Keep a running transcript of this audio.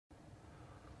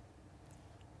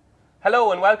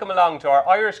Hello and welcome along to our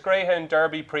Irish Greyhound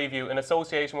Derby preview in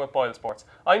association with BoyleSports.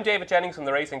 I'm David Jennings from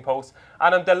the Racing Post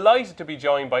and I'm delighted to be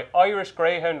joined by Irish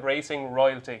Greyhound racing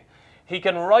royalty. He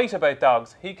can write about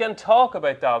dogs, he can talk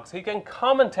about dogs, he can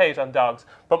commentate on dogs,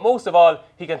 but most of all,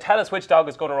 he can tell us which dog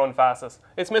is going to run fastest.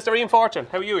 It's Mr. Ian Fortune.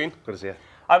 How are you, Ian? Good to see you.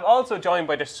 I'm also joined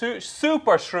by the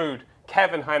super shrewd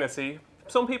Kevin Hennessy.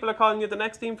 Some people are calling you the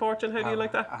next Ian Fortune. How do you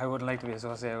like that? I wouldn't like to be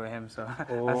associated with him, so...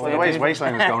 Well, the way his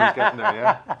waistline is going, he's getting there,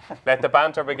 yeah. Let the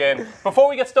banter begin. Before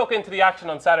we get stuck into the action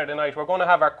on Saturday night, we're going to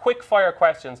have our quick fire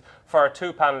questions for our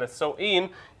two panellists. So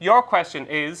Ian, your question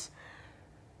is,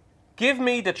 give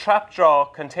me the trap draw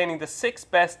containing the 6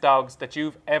 best dogs that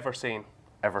you've ever seen.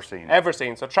 Ever seen. Ever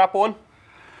seen. So trap 1.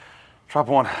 Trap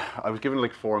 1. I was given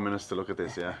like 4 minutes to look at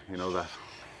this, yeah. You know that.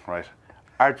 Right.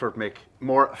 Ardford Mick,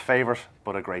 more favourite,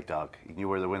 but a great dog. He knew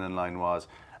where the winning line was.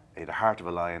 He had the heart of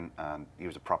a lion, and he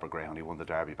was a proper greyhound. He won the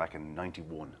Derby back in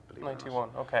 '91, believe it or not. 91,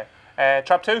 okay.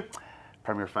 Trap 2?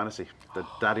 Premier Fantasy, the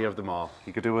daddy of them all.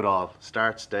 He could do it all.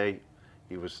 Start, stay.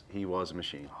 He was a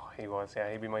machine. Oh, he was,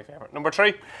 yeah. He'd be my favourite. Number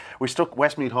 3? We stuck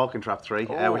Westmead Hawk in trap 3.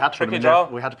 Oh, we had to put him in draw.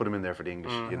 there. We had to put him in there for the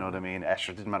English. You know what I mean? Escher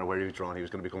didn't matter where he was drawn. He was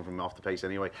going to be coming from off the pace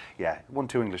anyway. Yeah, won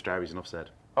 2 English Derbies. Enough said.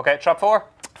 Okay, trap 4?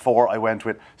 4, I went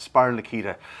with Spiral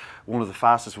Nikita, one of the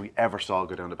fastest we ever saw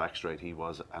go down the back straight. He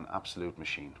was an absolute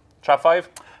machine. Trap 5?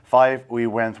 5, we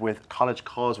went with College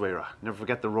Causeway. Never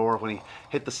forget the roar when he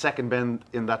hit the second bend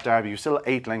in that Derby. He was still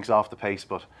 8 lengths off the pace,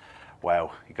 but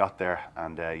wow, he got there.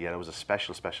 And yeah, it was a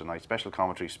special night, special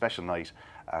commentary, special night,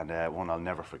 and one I'll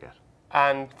never forget.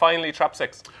 And finally, trap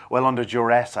 6? Well, under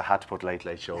duress, I had to put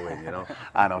Late Show in, you know.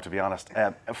 I know, to be honest.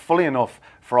 Fully enough,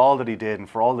 for all that he did and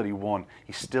for all that he won,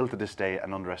 he's still to this day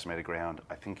an underestimated greyhound.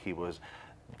 I think he was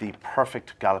the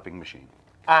perfect galloping machine.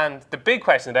 And the big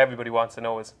question that everybody wants to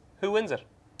know is, who wins it?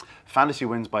 Fantasy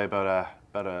wins by about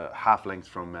a half length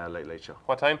from Late Show.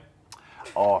 What time?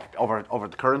 Oh, over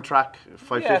the current track,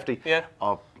 5:50. Yeah.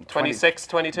 26,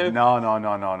 22?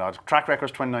 No. Track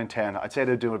record's 29:10. I'd say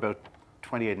they'll do about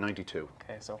 28:92.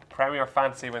 Okay, so Premier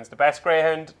Fantasy wins the best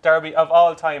Greyhound Derby of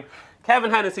all time. Kevin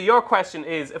Hennessy, your question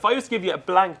is, if I was to give you a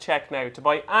blank cheque now to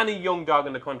buy any young dog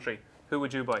in the country, who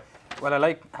would you buy? Well, I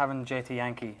like having JT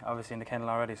Yankee, obviously, in the kennel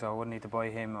already, so I wouldn't need to buy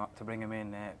him to bring him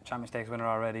in. Champion Stakes winner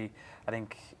already. I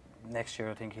think next year,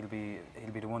 I think he'll be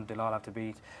the one they'll all have to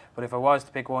beat. But if I was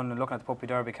to pick one, and looking at the Puppy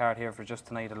Derby card here for just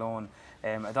tonight alone,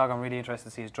 a dog I'm really interested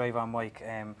to see is Drive On Mike.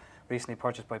 Recently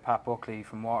purchased by Pat Buckley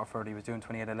from Waterford. He was doing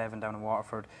 28.11 down in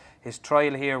Waterford. His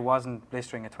trial here wasn't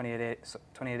blistering, a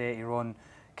 28.80 run,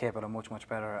 capable of much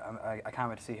better. I can't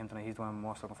wait to see him tonight. He's the one I'm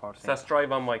most looking forward to seeing. So that's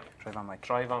Drive On Mike. Drive On Mike.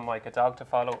 Drive On Mike, a dog to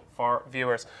follow for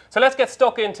viewers. So let's get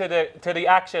stuck into the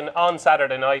action on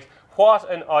Saturday night.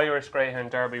 What an Irish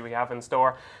Greyhound Derby we have in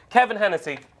store. Kevin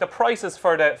Hennessy, the prices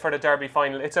for the Derby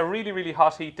final. It's a really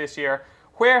hot heat this year.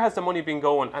 Where has the money been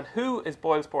going, and who is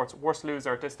BoyleSports' worst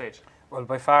loser at this stage? Well,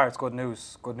 by far, it's good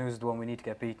news. Good news is the one we need to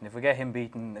get beaten. If we get him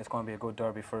beaten, it's going to be a good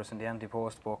derby for us in the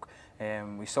anti-post book.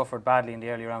 We suffered badly in the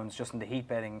early rounds, just in the heat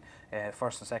betting,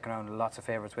 first and second round, lots of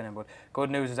favourites winning. But good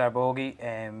news is our bogey.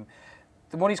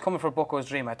 The money's coming for Bucco's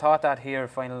Dream. I thought that here,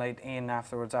 final night. Ian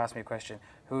afterwards asked me a question,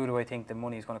 who do I think the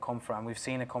money is going to come from? We've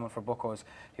seen it coming for Bucco's.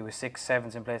 He was 6,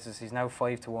 7s in places. He's now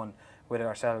 5-1 with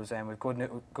ourselves. We've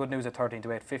good news at 13-8,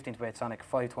 15-8 Sonic,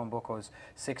 5-1 Bucco's,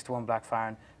 6-1 Black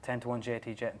Farn, 10-1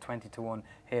 JT Jet, and 20-1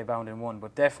 Hay Bound in 1.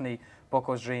 But definitely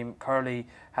Bucco's Dream. Curly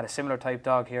had a similar type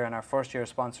dog here in our first year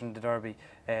sponsoring the Derby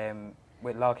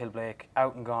with Log Hill Blake,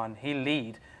 out and gone. He'll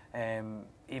lead.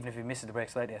 Even if he misses the break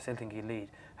slightly, I still think he'll lead.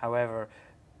 However,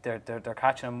 they're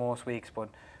catching him most weeks, but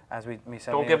as we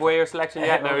said, don't give away your selection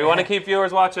yet. Now we want to keep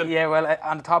viewers watching. Yeah, well,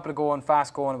 on the top of the going,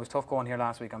 fast going, it was tough going here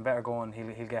last week. I'm better going.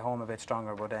 He'll get home a bit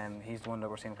stronger, but he's the one that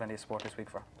we're seeing plenty of support this week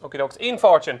for. Okay, dokes. Ian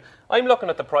Fortune, I'm looking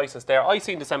at the prices there. I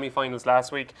seen the semi-finals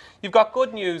last week. You've got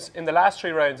good news in the last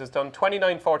 3 rounds. It's done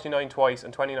 29.49 twice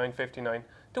and 29.59.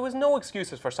 There was no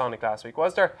excuses for Sonic last week,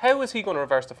 was there? How is he going to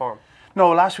reverse the form? No,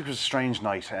 last week was a strange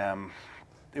night.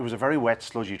 It was a very wet,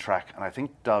 sludgy track, and I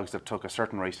think dogs that took a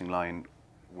certain racing line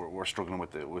were struggling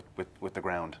with the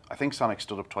ground. I think Sonic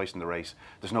stood up twice in the race.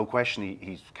 There's no question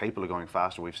he's capable of going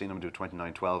faster. We've seen him do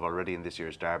 29.12 already in this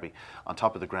year's Derby. On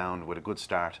top of the ground with a good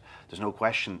start. There's no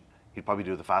question he'd probably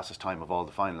do the fastest time of all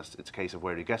the finalists. It's a case of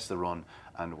where he gets the run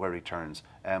and where he turns.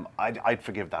 I'd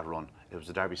forgive that run. It was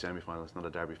a Derby semi-final, it's not a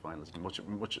Derby final. It's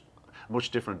a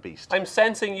much different beast. I'm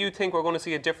sensing you think we're going to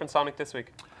see a different Sonic this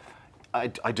week.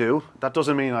 I do. That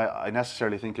doesn't mean I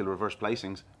necessarily think he'll reverse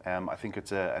placings. I think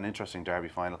it's an interesting derby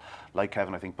final. Like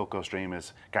Kevin, I think Bucco's Dream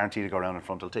is guaranteed to go around in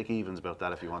front. I'll take evens about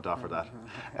that if you want to offer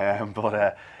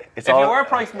that. It's if you were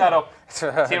pricing that up,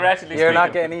 theoretically you're speaking,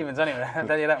 not getting evens anyway. I'll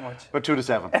tell you that much. But 2 to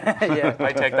 7. Yeah,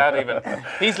 I take that even.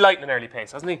 He's lightning early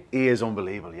pace, hasn't he? He is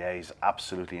unbelievable. Yeah, he's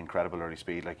absolutely incredible early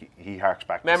speed. Like he harks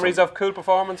back. Memories of cool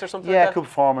performance or something. Yeah, like that? cool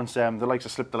performance. The likes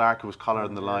of Slip the Lark, who was collared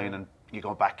in the line, and you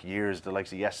go back years, the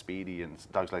likes of Yes Speedy and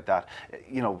dogs like that.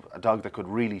 You know, a dog that could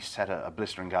really set a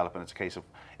blistering gallop, and it's a case of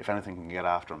if anything can get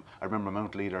after him. I remember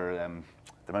Mount Leader,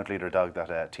 the Mount Leader dog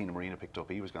that Tina Marina picked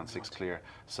up. He was gone 6 clear.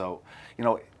 So, you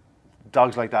know,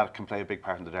 dogs like that can play a big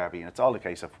part in the derby, and it's all a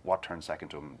case of what turns second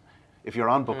to him. If you're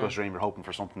on Bucco's Dream, you're hoping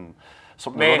for something to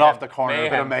run off the corner, a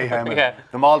bit of mayhem, and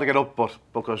them all to get up, but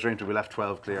Bucco's Dream to be left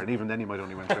 12 clear, and even then you might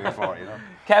only win 3 or 4. You know.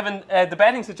 Kevin, the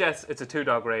betting suggests it's a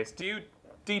 2-dog race.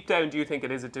 Deep down, do you think it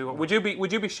is a 2? Would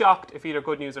you be shocked if either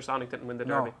Good News or Sonic didn't win the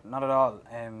derby? No, not at all.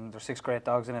 There's 6 great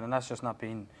dogs in it, and that's just not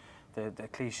being the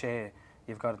cliche.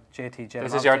 You've got JT Jet.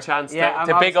 This is your chance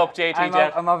to big up JT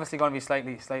Jet. I'm obviously going to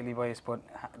be slightly biased, but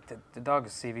the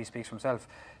dog's CV speaks for himself.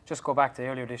 Just go back to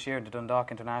earlier this year, the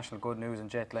Dundalk International, Good News and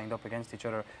Jet lined up against each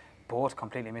other. Both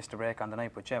completely missed a break on the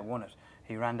night, but Jet won it.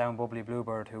 He ran down Bubbly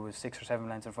Bluebird, who was 6 or 7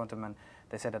 lengths in front of him, and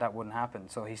they said that wouldn't happen.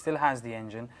 So he still has the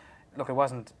engine. Look, it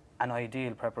wasn't an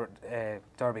ideal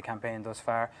derby campaign thus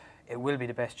far. It will be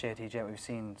the best JT Jet we've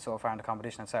seen so far in the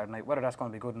competition on Saturday night. Whether that's going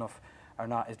to be good enough or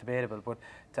not is debatable. But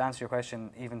to answer your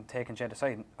question, even taking Jet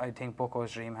aside, I think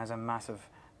Bucco's Dream has a massive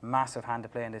hand to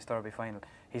play in this derby final.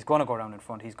 He's going to go around in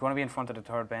front. He's going to be in front of the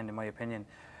 3rd bend, in my opinion.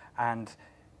 And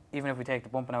even if we take the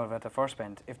bumping out of it at the 1st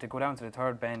bend, if they go down to the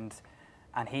 3rd bend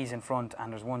and he's in front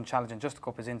and there's one challenging just to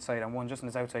cup his inside and one just on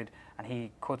his outside, and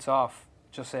he cuts off,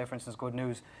 just say for instance Good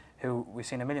News, who we've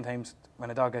seen a million times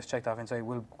when a dog gets checked off inside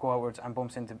will go outwards and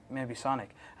bumps into maybe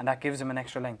Sonic, and that gives him an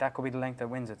extra length. That could be the length that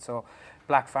wins it. So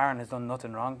Black Farron has done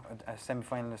nothing wrong. A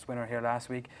semi-finalist winner here last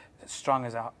week, strong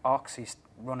as an ox. He's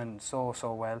running so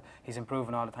well. He's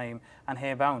improving all the time. And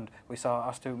Haybound, we saw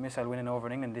Astute Missile winning over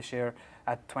in England this year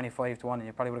at 25 to 1, and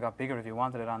you probably would have got bigger if you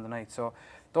wanted it on the night. So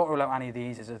don't rule out any of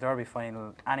these. It's a derby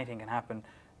final. Anything can happen.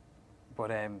 But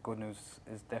Good News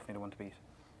is definitely the one to beat.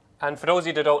 And for those of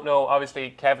you that don't know,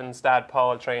 obviously Kevin's dad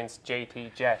Paul trains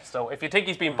JT Jet. So if you think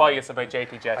he's being biased about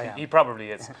JT Jet, he probably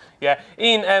is. Yeah.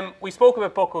 Ian, we spoke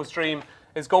about Bucco's Dream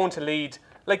is going to lead.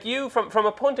 Like you, from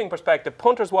a punting perspective,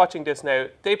 punters watching this now,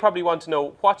 they probably want to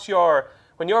know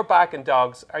when you're backing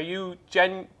dogs, are you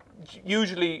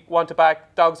usually want to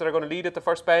back dogs that are going to lead at the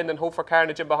 1st bend and hope for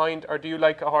carnage in behind, or do you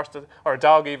like a horse or a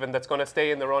dog even that's going to stay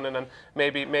in the running and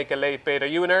maybe make a late bait? Are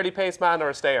you an early pace man or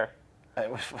a stayer?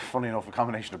 Funny enough, a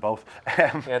combination of both.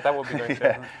 Yeah, that would be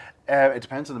nice. It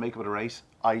depends on the makeup of the race.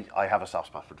 I have a soft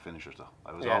spot for the finishers, though.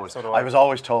 I was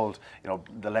always told, you know,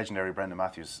 the legendary Brendan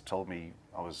Matthews told me,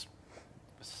 I was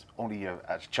only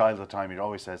a child at the time, he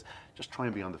always says, just try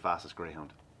and be on the fastest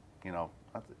greyhound. You know,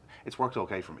 it's worked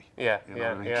okay for me. Yeah, you know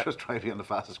what I mean? Just try to be on the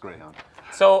fastest greyhound.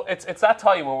 So it's that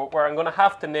time where I'm going to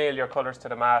have to nail your colours to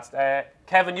the mast.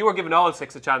 Kevin, you were giving all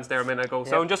 6 a chance there a minute ago,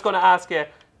 so I'm just going to ask you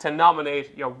to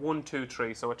nominate your 1, 2,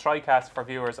 3. So a tri-cast for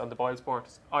viewers on the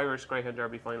BoyleSports Irish Greyhound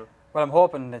Derby final. Well, I'm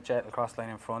hoping that Jet will cross line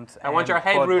in front. I want your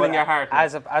head ruling your heart.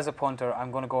 As a punter,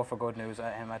 I'm going to go for Good News.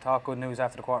 I thought Good News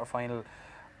after the quarter final,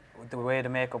 the way the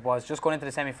makeup was, just going into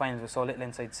the semi-finals with so little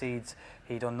inside seeds,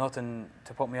 he done nothing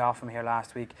to put me off him here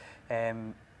last week.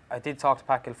 I did talk to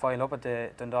Pat Kilfoyle up at the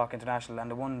Dundalk International,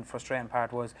 and the one frustrating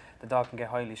part was the dog can get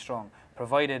highly strung,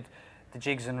 provided the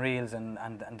jigs and reels and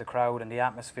the crowd and the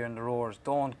atmosphere and the roars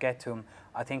don't get to him.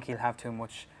 I think he'll have too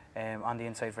much on the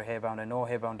inside for Haybound. I know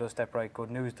Haybound does step right, Good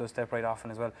News does step right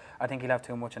often as well. I think he'll have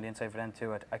too much on the inside for them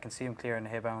too. I can see him clearing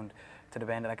Haybound to the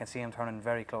bend, and I can see him turning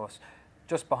very close,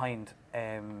 just behind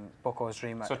Bucco's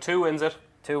Dream. So 2 wins it.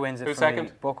 2 wins it. 2 for second.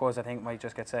 Me. Bucco's I think might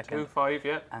just get second. 2-5,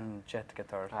 yeah. And Jet to get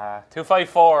third. 2-5-4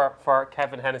 for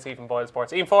Kevin Hennessy from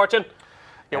BoyleSports. Ian Fortune,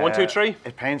 yeah, 1, 2, 3.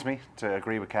 It pains me to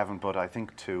agree with Kevin, but I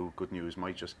think 2 Good News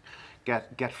might just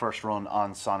get first run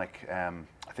on Sonic.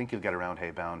 I think he'll get around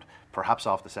Haybound, perhaps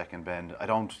off the 2nd bend. I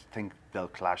don't think they'll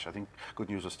clash. I think Good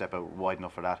News will step out wide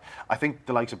enough for that. I think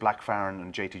the likes of Black Farron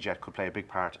and JT Jet could play a big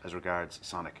part as regards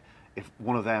Sonic. If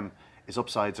one of them is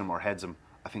upsides him or heads him,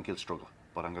 I think he'll struggle.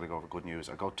 But I'm going to go for Good News.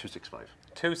 I'll go 2-6-5.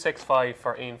 2-6-5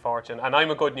 for Ian Fortune, and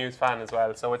I'm a Good News fan as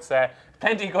well. So it's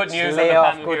plenty of good news. Lay on the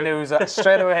off panel Good here. News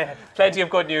straight away. Plenty of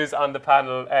good news on the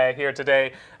panel here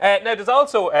today. Now there's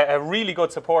also a really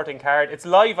good supporting card. It's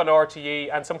live on RTE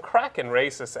and some cracking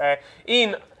races.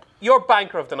 Ian, you're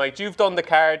banker of the night. You've done the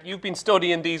card. You've been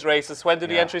studying these races. When do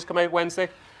the entries come out? Wednesday?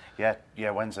 Yeah,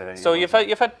 Wednesday. So Wednesday.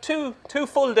 you've had two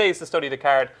full days to study the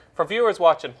card. For viewers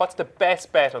watching, what's the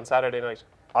best bet on Saturday night?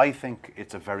 I think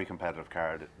it's a very competitive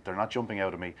card. They're not jumping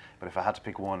out at me, but if I had to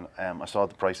pick one, I saw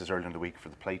the prices earlier in the week for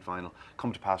the plate final.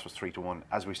 Come to Pass was 3-1.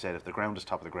 As we said, if the ground is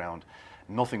top of the ground,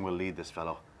 nothing will lead this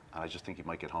fellow, and I just think he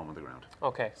might get home on the ground.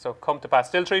 Okay, so Come to Pass,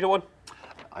 still 3-1?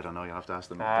 I don't know, you'll have to ask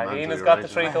them. Ian has got the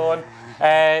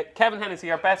 3-1. Kevin Hennessy,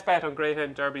 your best bet on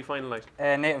Greyhound Derby final night?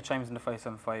 Native Chimes in the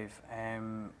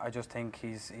 5.75. I just think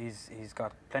he's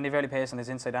got plenty of early pace on his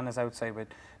inside and his outside with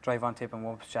drive on tip and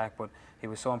whoops jack, but he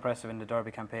was so impressive in the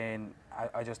Derby campaign.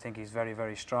 I just think he's very,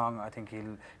 very strong. I think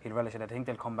he'll relish it. I think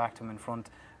they'll come back to him in front.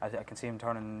 I can see him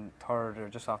turning third or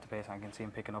just off the pace. I can see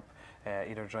him picking up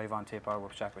either drive on tip or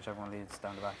whoops jack, whichever one leads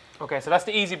down the back. Okay, so that's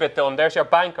the easy bit done. There's your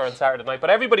banker on Saturday night,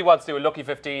 but everybody wants to do a lucky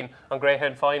 15 on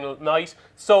Greyhound final night.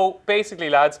 So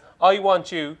basically, lads, I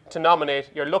want you to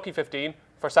nominate your lucky 15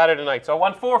 for Saturday night. So I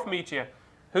want 4 from each of you.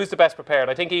 Who's the best prepared?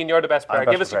 I think, Ian, you're the best prepared.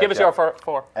 Give us your 4.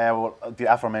 Well, the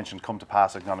aforementioned Come to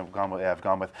Pass I've gone with.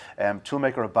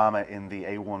 Toolmaker Obama in the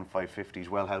A1 550s,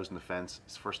 well housed in the fence.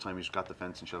 It's the first time he's got the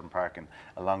fence in Shelburne Park in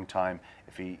a long time.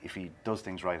 If he does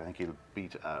things right, I think he'll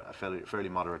beat a fairly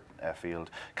moderate field.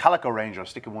 Calico Ranger,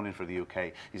 sticking one in for the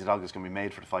UK. He's a dog that's going to be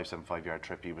made for the 575-yard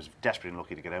trip. He was desperately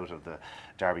unlucky to get out of the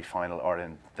Derby final, or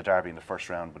in the Derby in the first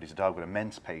round, but he's a dog with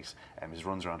immense pace, and his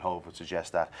runs around Hove would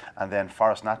suggest that. And then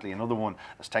Forest Natalie, another one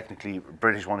that's technically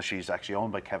British one. She's actually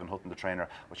owned by Kevin Hutton, the trainer,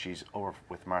 but she's over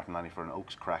with Martin Lanny for an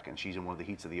Oaks crack, and she's in one of the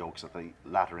heats of the Oaks at the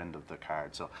latter end of the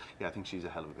card. So yeah, I think she's a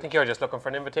hell of a good. I think you're just looking for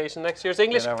an invitation next year's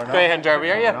English Greyhound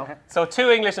Derby, are you? So 2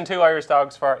 English and 2 Irish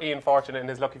dogs for Ian Fortune in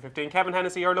his lucky 15. Kevin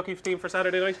Hennessy, your lucky 15 for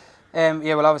Saturday night?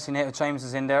 Yeah, well, obviously Native Chimes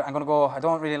is in there. I'm going to go. I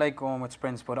don't really like going with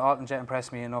sprints, but Alton Jet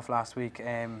impressed me enough last week.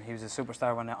 He was a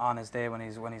superstar on his day when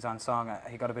he's on song.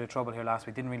 He got a bit of trouble here last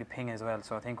week. Didn't really ping as well.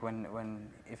 So I think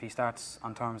if he starts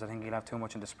on terms, I think he'll have too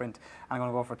much in the sprint. I'm going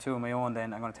to go for 2 of my own.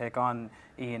 Then I'm going to take on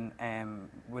Ian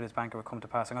with his banker will Come to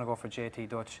Pass. I'm going to go for JT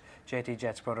Dutch, JT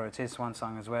Jet's brother. It's his swan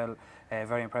song as well.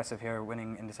 Very impressive here,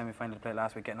 winning in the semi-final play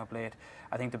last week, getting up late.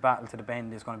 I think the battle to the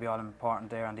bend is going to be all important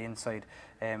there on the inside.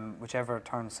 Whichever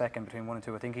turns second between 1 and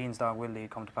 2, I think Ian's dog will lead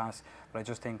Come to Pass, but I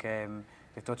just think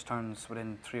if Dutch turns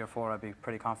within 3 or 4, I'd be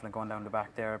pretty confident going down the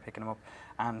back there, picking him up.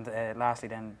 And lastly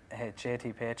then,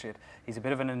 JT Patriot. He's a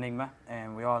bit of an enigma,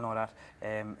 and we all know that.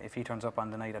 If he turns up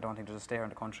on the night, I don't think there's a stare in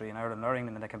the country in Ireland or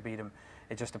England that can beat him.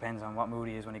 It just depends on what mood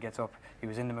he is when he gets up. He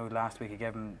was in the mood last week.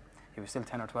 He was still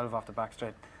 10 or 12 off the back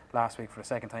straight last week for the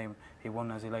second time. He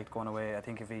won as he liked going away. I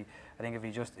think if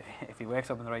he wakes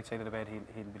up on the right side of the bed,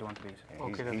 he'll be the one to beat.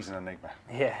 Yeah, he's an enigma.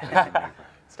 Yeah.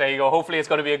 So there you go. Hopefully it's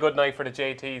going to be a good night for the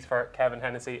JTs, for Kevin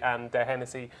Hennessy and the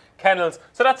Hennessy Kennels.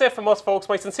 So that's it from us, folks.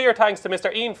 My sincere thanks to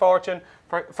Mr. Ian Fortune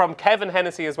from Kevin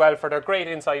Hennessy as well for their great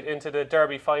insight into the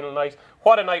Derby final night.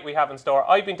 What a night we have in store.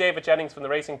 I've been David Jennings from the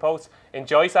Racing Post.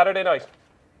 Enjoy Saturday night.